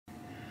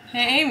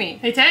Hey, Amy.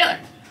 Hey, Taylor.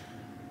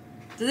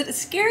 Does it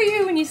scare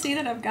you when you see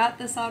that I've got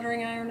the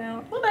soldering iron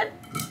out? A little bit.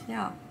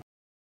 Yeah.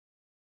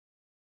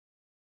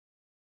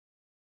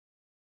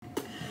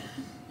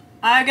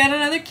 I got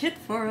another kit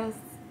for us.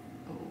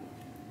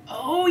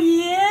 Oh,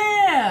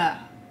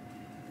 yeah.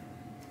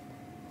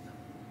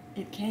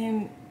 It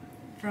came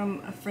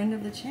from a friend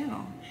of the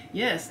channel.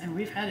 Yes, and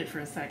we've had it for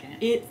a second.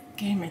 It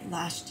came in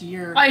last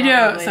year. I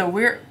know.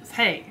 Probably. So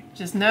hey,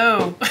 just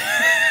know.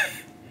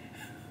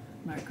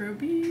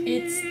 MicroBeast.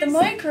 It's the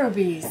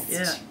MicroBeast.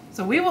 Yeah.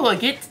 So we will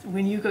get,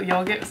 when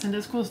y'all send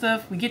us cool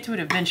stuff, we get to it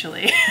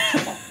eventually.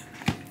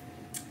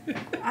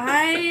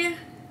 I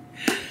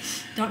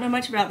don't know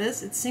much about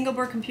this. It's a single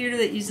board computer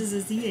that uses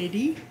a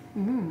Z80.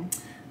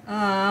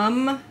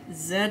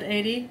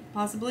 Z80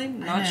 possibly.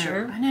 Not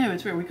sure. I know,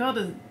 it's weird. We call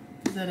it a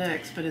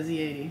ZX, but a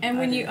Z80. And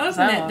when you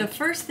open it, the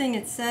first thing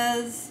it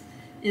says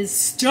is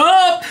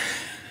 "Stop,"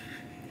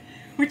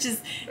 which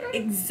is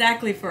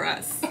exactly for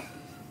us.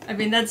 I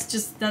mean, that's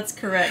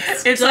correct.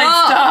 It's like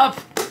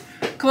stop,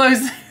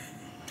 close.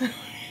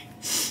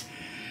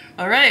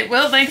 All right.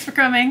 Well, thanks for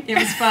coming. It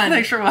was fun.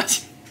 Thanks for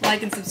watching.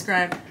 Like and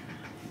subscribe.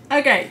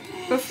 Okay,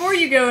 before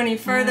you go any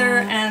further,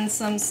 and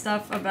some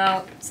stuff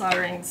about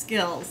soldering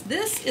skills.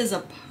 This is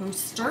a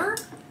poster.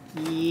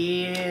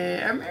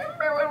 Yeah, I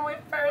remember when we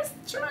first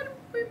tried to.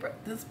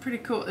 This is pretty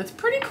cool. It's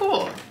pretty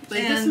cool.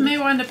 Like, this may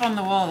wind up on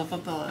the wall of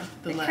the lab.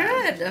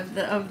 Good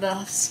of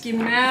the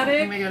schematic.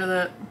 Let me go to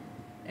that.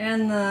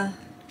 And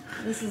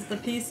this is the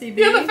PCB.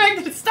 Yeah, the fact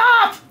that it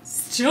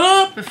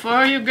stop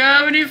before you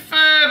go any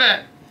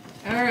further.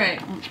 All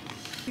right,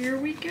 here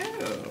we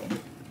go.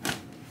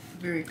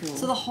 Very cool.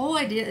 So the whole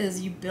idea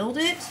is you build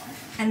it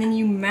and then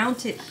you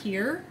mount it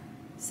here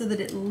so that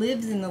it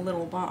lives in the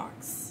little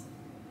box.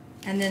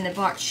 And then the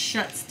box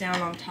shuts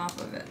down on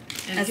top of it,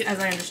 as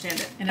I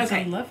understand it. And it's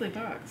a lovely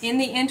box. In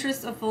the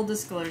interest of full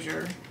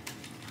disclosure,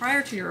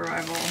 prior to your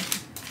arrival,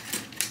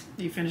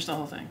 you finished the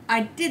whole thing.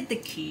 I did the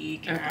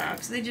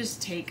keycaps. Okay. They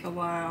just take a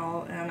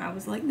while, and I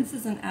was like, this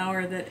is an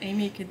hour that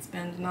Amy could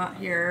spend not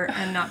here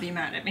and not be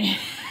mad at me.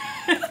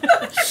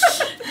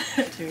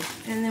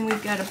 And then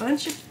we've got a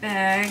bunch of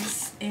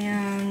bags,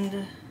 and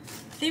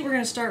I think we're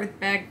going to start with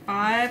bag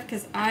 5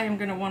 because I am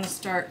going to want to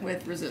start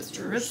with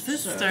resistors.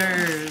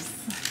 Resistors.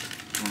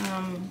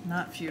 So,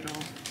 not futile.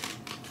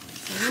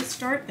 So we'll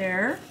start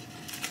there,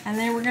 and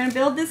then we're going to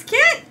build this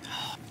kit.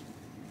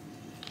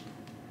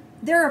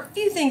 There are a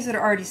few things that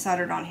are already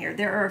soldered on here.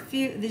 There are a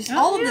few,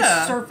 all of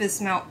the surface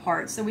mount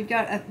parts. So we've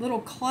got a little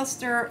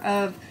cluster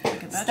of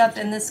stuff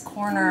in this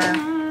corner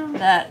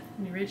that.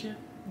 Can you reach it?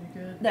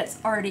 You're good.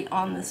 That's already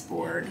on this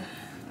board,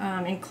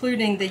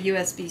 including the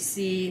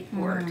USB-C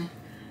port.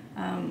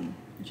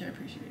 Which I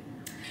appreciate.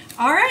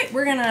 All right,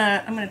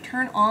 I'm gonna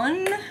turn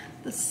on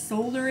the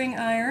soldering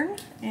iron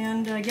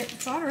and get the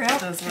solder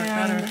out. Does work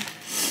better.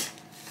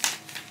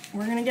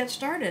 We're gonna get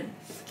started.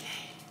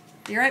 Okay.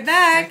 Be right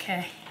back.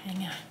 Okay,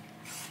 hang on.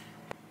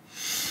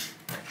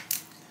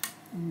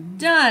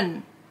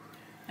 Done.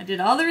 I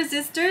did all the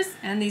resistors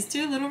and these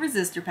 2 little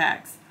resistor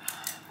packs.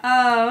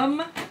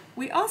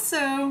 We also,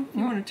 if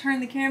you want to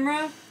turn the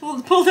camera,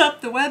 pulled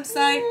up the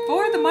website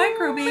for the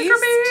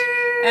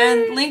MicroBeast,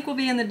 and link will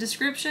be in the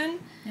description.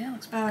 Yeah,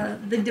 looks pretty cool.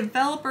 The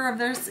developer of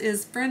this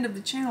is friend of the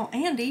channel,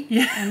 Andy,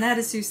 and that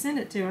is who sent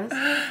it to us.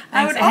 Thanks,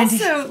 I would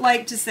Andy. also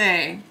like to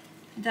say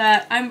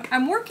that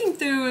I'm working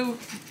through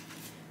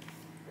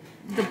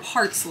the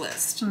parts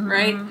list,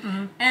 right?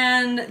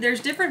 And there's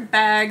different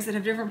bags that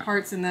have different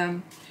parts in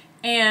them,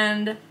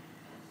 and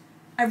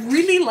I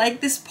really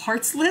like this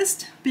parts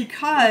list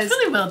because it's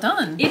really well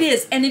done. It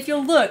is, and if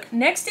you'll look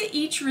next to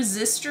each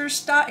resistor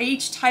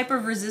each type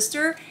of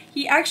resistor,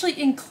 he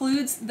actually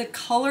includes the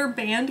color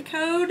band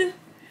code.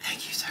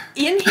 Thank you, sir.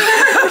 In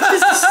here, which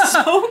is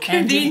so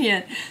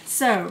convenient.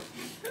 So,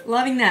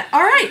 loving that.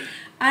 All right,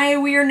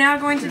 we are now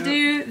going to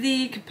do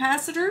the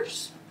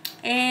capacitors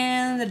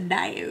and the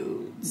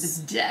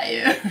diodes. The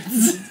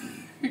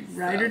diodes.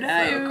 Rider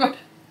diode.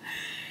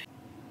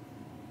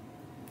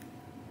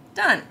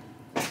 Done.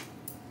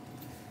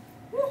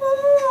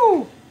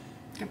 Woohoo!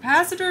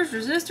 Capacitors,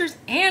 resistors,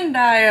 and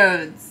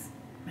diodes.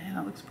 Man,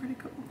 that looks pretty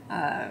cool.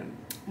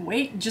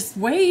 Just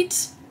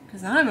wait,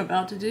 because I'm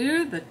about to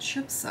do the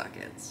chip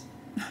sockets.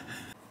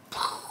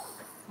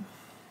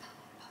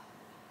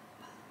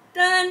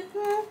 Done.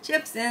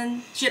 Chips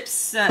in.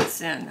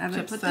 Chipsets in. I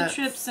haven't put the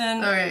chips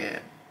in. Oh, yeah.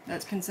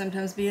 That can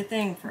sometimes be a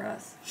thing for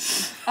us.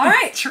 All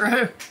right.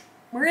 True.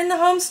 We're in the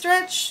home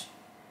stretch.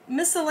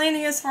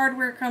 Miscellaneous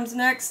hardware comes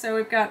next. So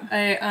we've got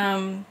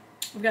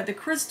we've got the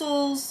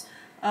crystals,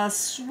 a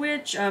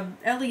switch, a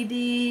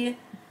LED,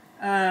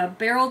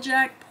 barrel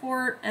jack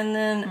port, and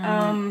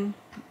then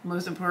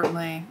most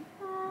importantly,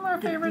 our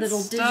favorite little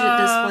stuff. digit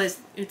displays.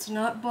 It's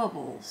not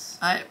bubbles,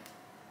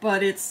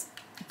 but it's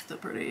still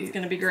pretty. It's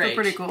gonna be great.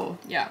 Still pretty cool.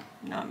 Yeah,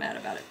 not mad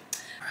about it.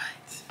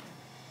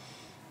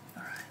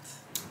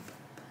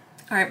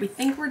 All right, we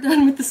think we're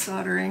done with the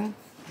soldering.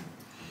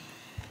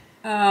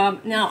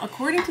 Now,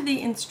 according to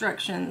the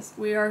instructions,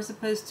 we are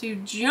supposed to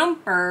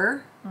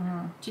jumper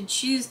to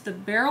choose the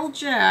barrel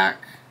jack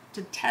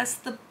to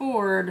test the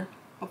board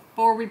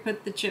before we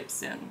put the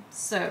chips in.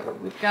 So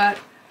we've got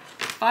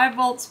 5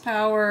 volts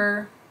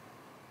power,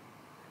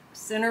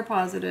 center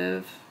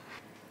positive.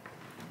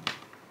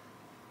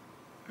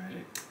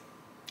 Right.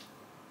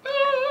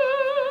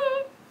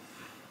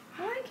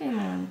 Light came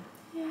on.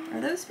 Yeah.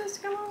 Are those supposed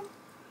to come on?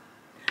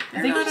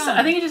 I think you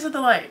just hit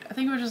the light. I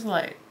think it was just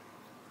light.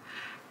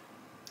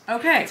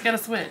 Okay. It's got a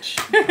switch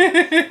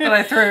that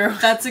I threw.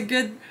 That's a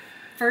good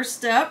first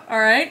step. All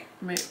right.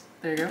 Wait,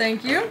 there you go.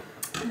 Thank you.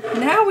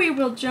 Now we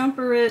will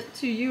jumper it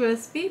to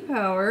USB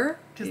power.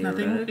 Because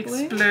nothing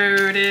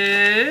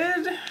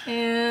exploded.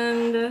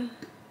 And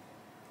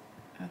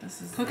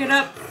this is hook it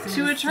up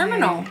to a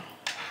terminal.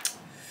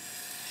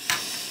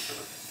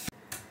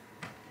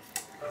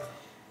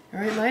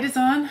 Alright, light is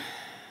on.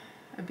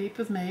 A beep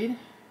was made.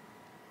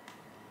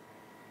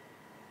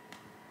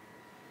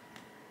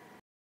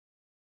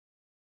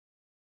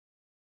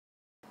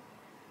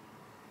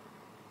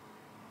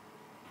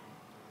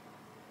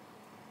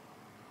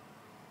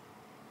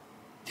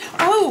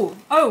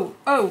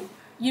 Oh,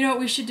 you know what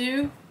we should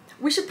do?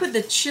 We should put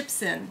the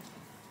chips in.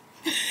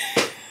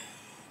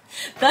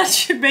 That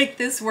should make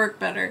this work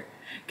better.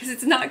 Because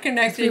it's not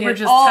connecting we were at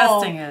just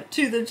all testing it.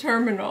 to the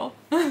terminal.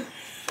 I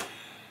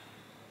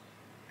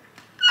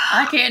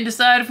can't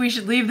decide if we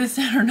should leave this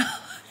in or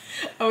not.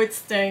 Oh, it's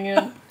staying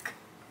in.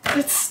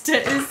 It's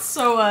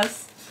so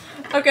us.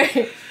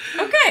 Okay.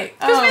 Okay.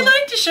 Because we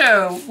like to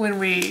show when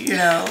we,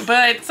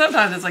 but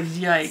sometimes it's like,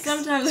 yikes.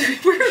 Sometimes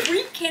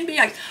we can be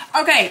yikes.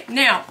 Okay,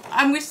 now,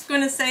 I'm just going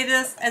to say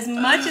this. As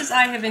much as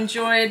I have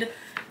enjoyed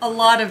a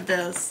lot of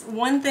this,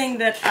 one thing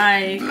that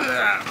I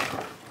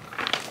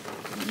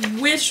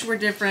wish were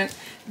different,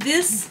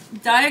 this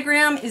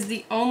diagram is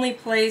the only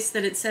place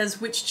that it says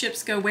which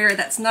chips go where.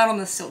 That's not on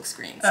the silk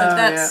screen. So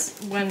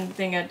that's one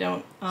thing I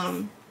don't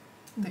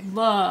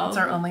love. That's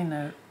our only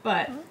note.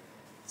 But...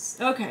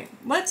 okay,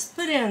 let's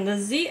put in the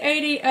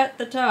Z80 at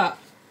the top.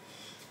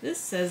 This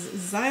says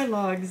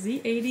Zilog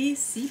Z80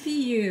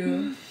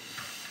 CPU.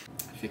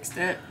 Fixed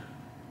it.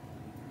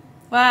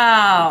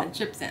 Wow. Put the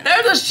chips in.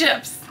 There's those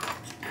chips.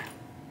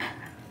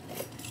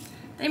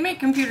 They make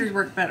computers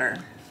work better.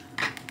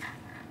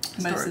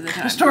 Most of the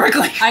time.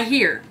 Historically. I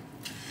hear.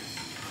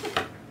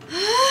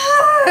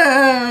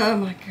 Oh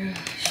my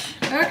gosh.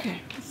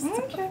 Okay.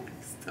 Okay.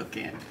 Still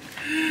can't.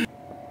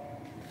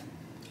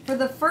 For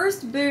the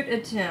first boot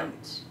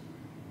attempt,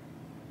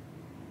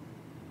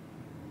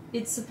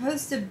 it's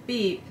supposed to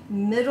beep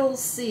middle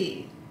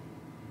C.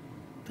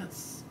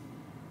 That's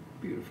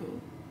beautiful.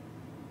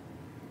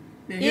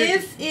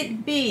 If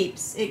it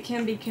beeps, it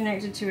can be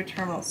connected to a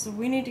terminal. So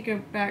we need to go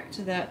back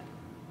to that.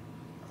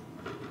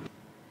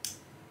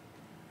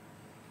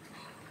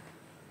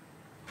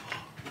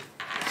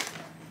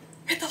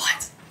 Hit the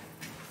lights.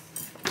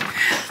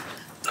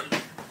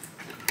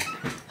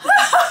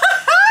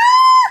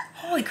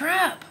 Holy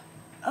crap.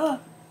 Oh.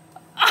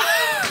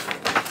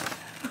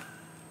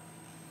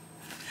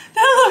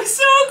 That looks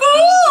so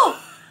cool!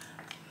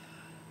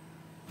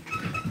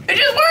 It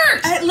just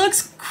works! It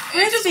looks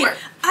crispy.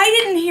 I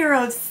didn't hear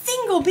a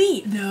single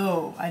beep.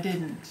 No, I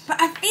didn't. But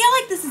I feel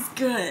like this is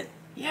good.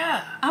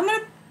 Yeah. I'm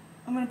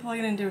gonna plug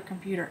it into a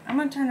computer. I'm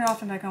gonna turn it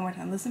off and back on one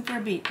time. Listen for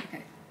a beep.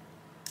 Okay.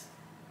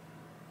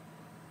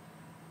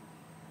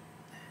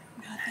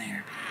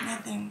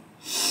 Nothing.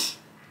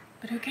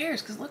 But who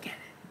cares? Because look at it.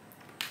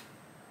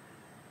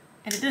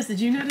 And it does. Did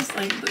you notice?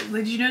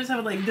 Did you notice how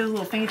it does a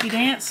little fancy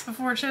dance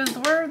before it shows the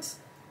words?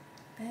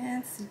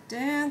 Fancy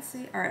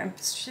dancy. All right, I'm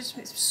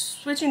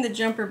switching the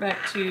jumper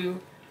back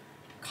to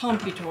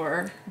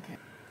Computer. Okay.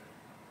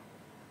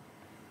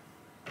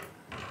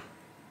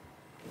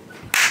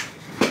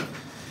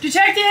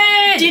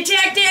 Detected!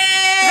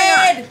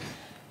 Detected!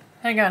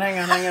 Hang on.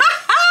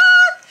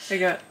 Here you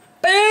go.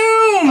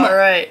 Boom! All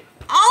right.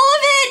 All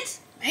of it!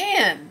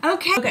 Man.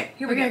 Okay,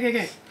 here we go.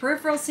 Okay.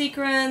 Peripheral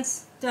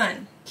sequence,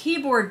 done.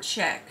 Keyboard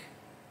check.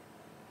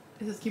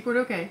 Is this keyboard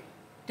okay?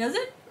 Does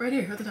it? Right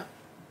here, at the top.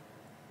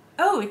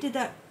 Oh, it did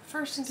that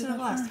first instead Did of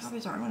that last. first.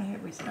 Copies are. I'm gonna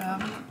hit reset.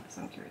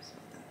 So I'm curious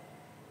about that.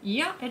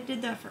 Yeah, it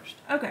did that first.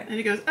 Okay. And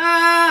it goes,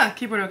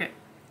 keyboard okay.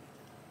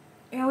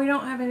 Yeah, we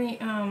don't have any,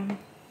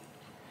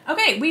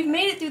 Okay, we've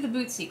made it through the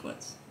boot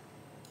sequence.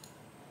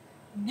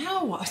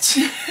 Now what?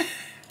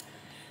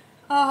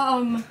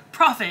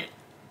 Profit.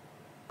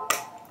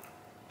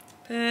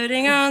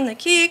 Putting on the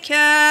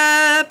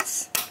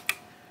keycaps.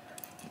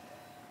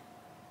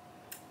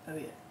 Oh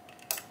yeah.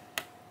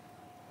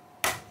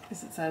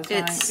 Is it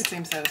satisfying? It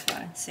seems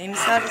satisfying. Seems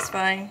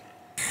satisfying.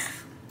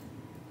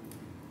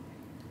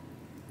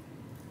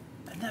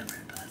 And that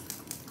red plastic.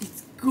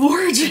 It's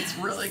gorgeous. It's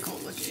really cool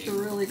looking. It's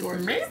really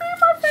gorgeous. Maybe my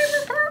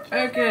favorite part.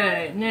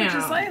 Okay,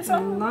 now saying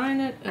something. line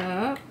it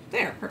up.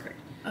 There, perfect.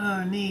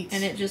 Oh, neat.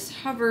 And it just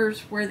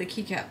hovers where the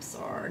keycaps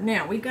are.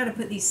 Now, we've got to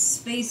put these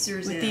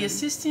spacers in. With the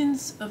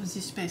assistance of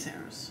the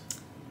spacers.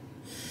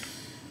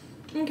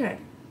 Okay.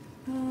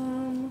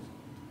 Why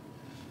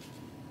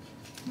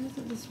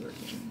isn't this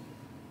working?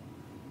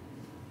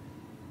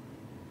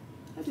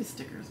 How do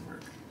stickers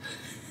work?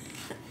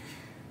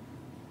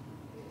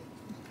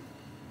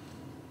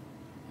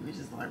 which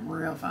is like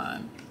real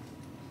fun.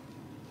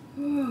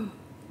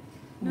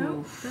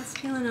 Nope, that's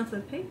peeling off the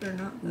paper,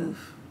 not the...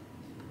 Oof.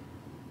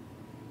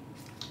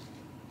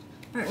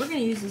 Alright, we're going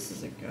to use this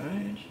as a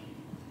guide.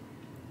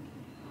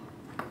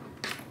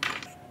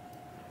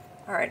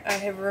 Alright, I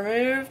have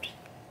removed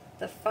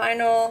the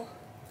final...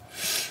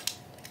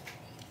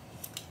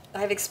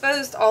 I've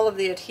exposed all of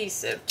the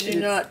adhesive. Do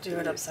not do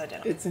it upside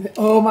down. It's in,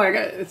 oh my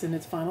god, it's in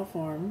its final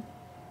form.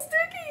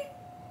 Sticky!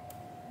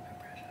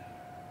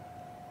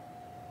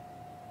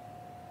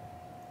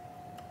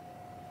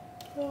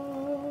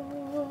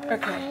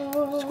 Okay,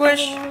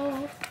 squish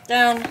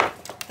down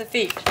the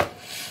feet.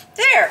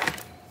 There!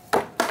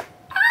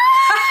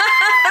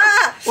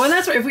 Well,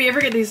 that's what, if we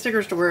ever get these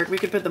stickers to work, we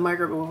could put the well,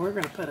 we're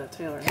going to put a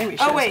Taylor Amy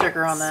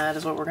sticker on that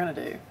is what we're going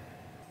to do.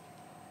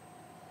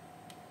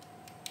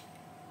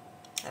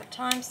 Set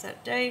time,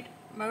 set date,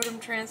 modem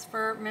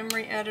transfer,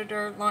 memory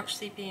editor, launch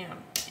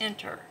CPM.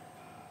 Enter.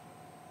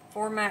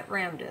 Format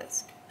RAM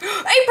disk. A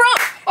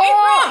prompt! A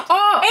prompt!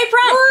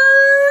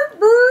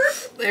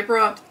 A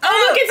prompt. Oh,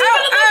 look,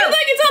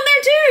 it's on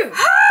there too!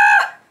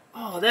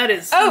 Oh, that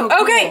is so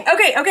cool. Okay.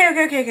 I'm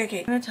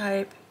gonna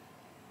type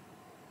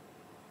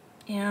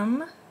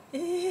M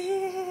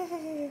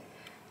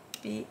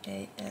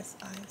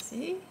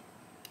B-A-S-I-C.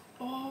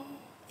 Oh.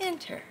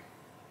 Enter.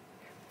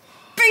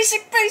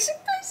 Basic. We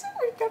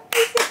got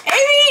basic.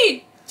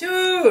 Amy!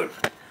 Dude!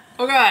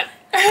 Oh god.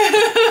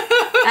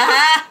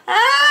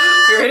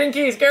 You're hitting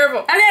keys, careful.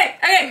 Okay.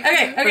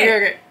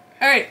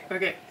 Alright.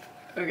 Okay.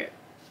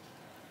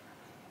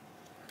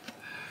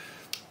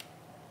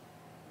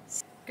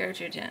 Go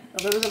to 10.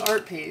 Oh, that was an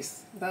art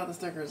piece. Without the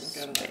stickers, it's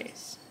good.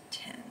 Space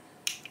 10.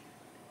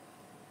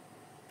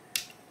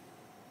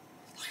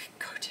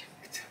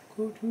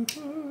 Go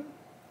to.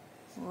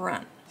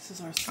 Run. This is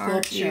our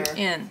sculpture.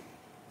 R-U-N.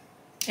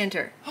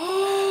 Enter.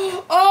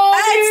 Oh,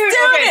 it's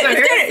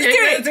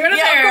doing it.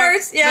 Yeah, of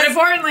course. Yes. But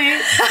importantly, look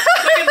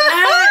at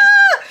that.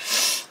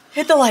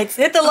 Hit the lights.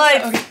 Okay.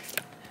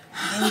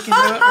 Now we can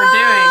know what we're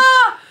doing.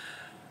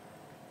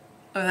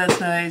 Oh, that's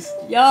nice.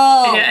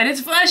 Y'all. Yeah, and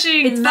it's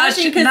flashing. It's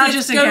flashing because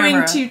it's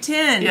going to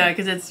 10. Yeah,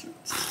 because it's...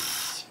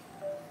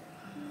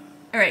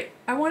 Alright,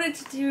 I wanted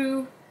to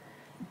do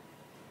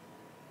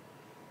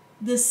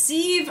the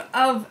sieve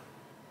of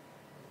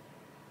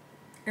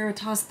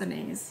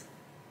Eratosthenes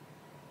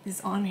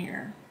is on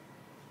here.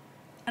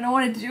 And I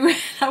want to do it.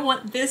 I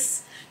want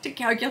this to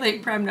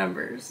calculate prime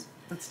numbers.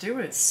 Let's do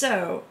it.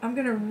 So, I'm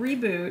going to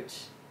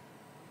reboot.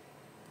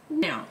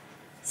 Now,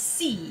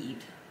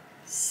 sieve.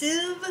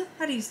 Sieve?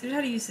 How do you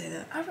say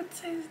that? I would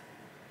say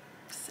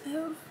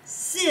sieve.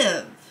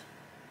 Sieve.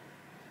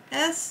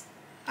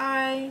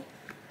 S-I-E-V-E.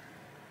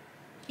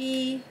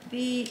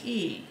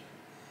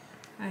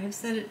 I have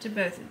set it to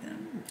both of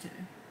them.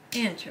 Okay.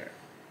 Enter.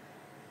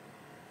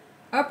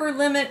 Upper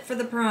limit for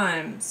the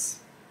primes.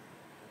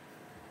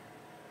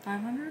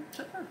 500?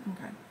 Sure.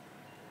 Okay.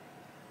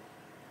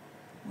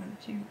 1,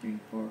 2, 3,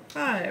 4,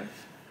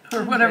 5.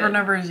 Or whatever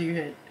numbers you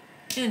hit.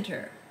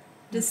 Enter.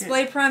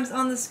 Display primes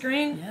on the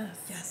screen?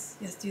 Yes.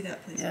 Yes, do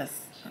that, please.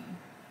 Yes. In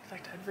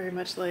fact, I'd very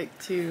much like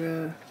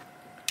to,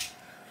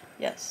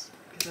 Yes.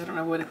 because I don't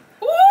know what it...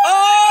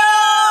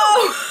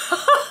 Oh!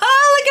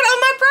 Look at all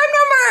my prime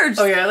numbers!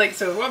 Oh yeah, like,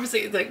 so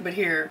obviously, like, but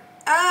here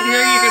you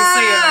can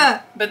see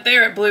them. But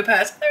there at Blue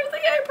Pass, there's the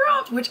A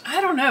prompt, which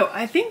I don't know.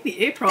 I think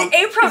the A prompt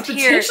is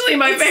potentially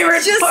my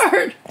favorite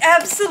part.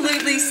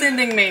 Absolutely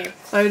sending me.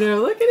 I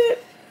know, look at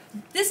it.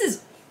 This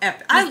is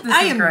epic. This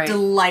I is am great.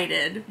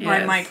 Delighted by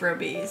Yes.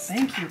 MicroBeast.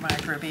 Thank you,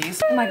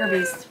 MicroBeast.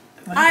 MicroBeast.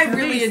 I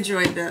really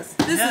enjoyed this.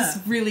 This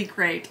is really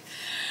great.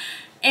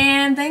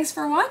 And thanks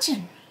for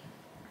watching.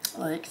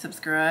 Like,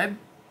 subscribe,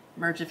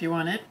 merch if you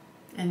want it.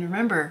 And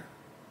remember,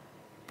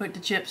 put the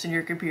chips in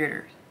your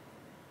computers.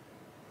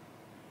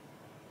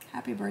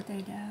 Happy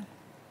birthday, Dad.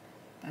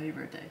 Happy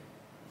birthday.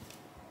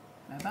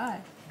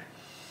 Bye-bye.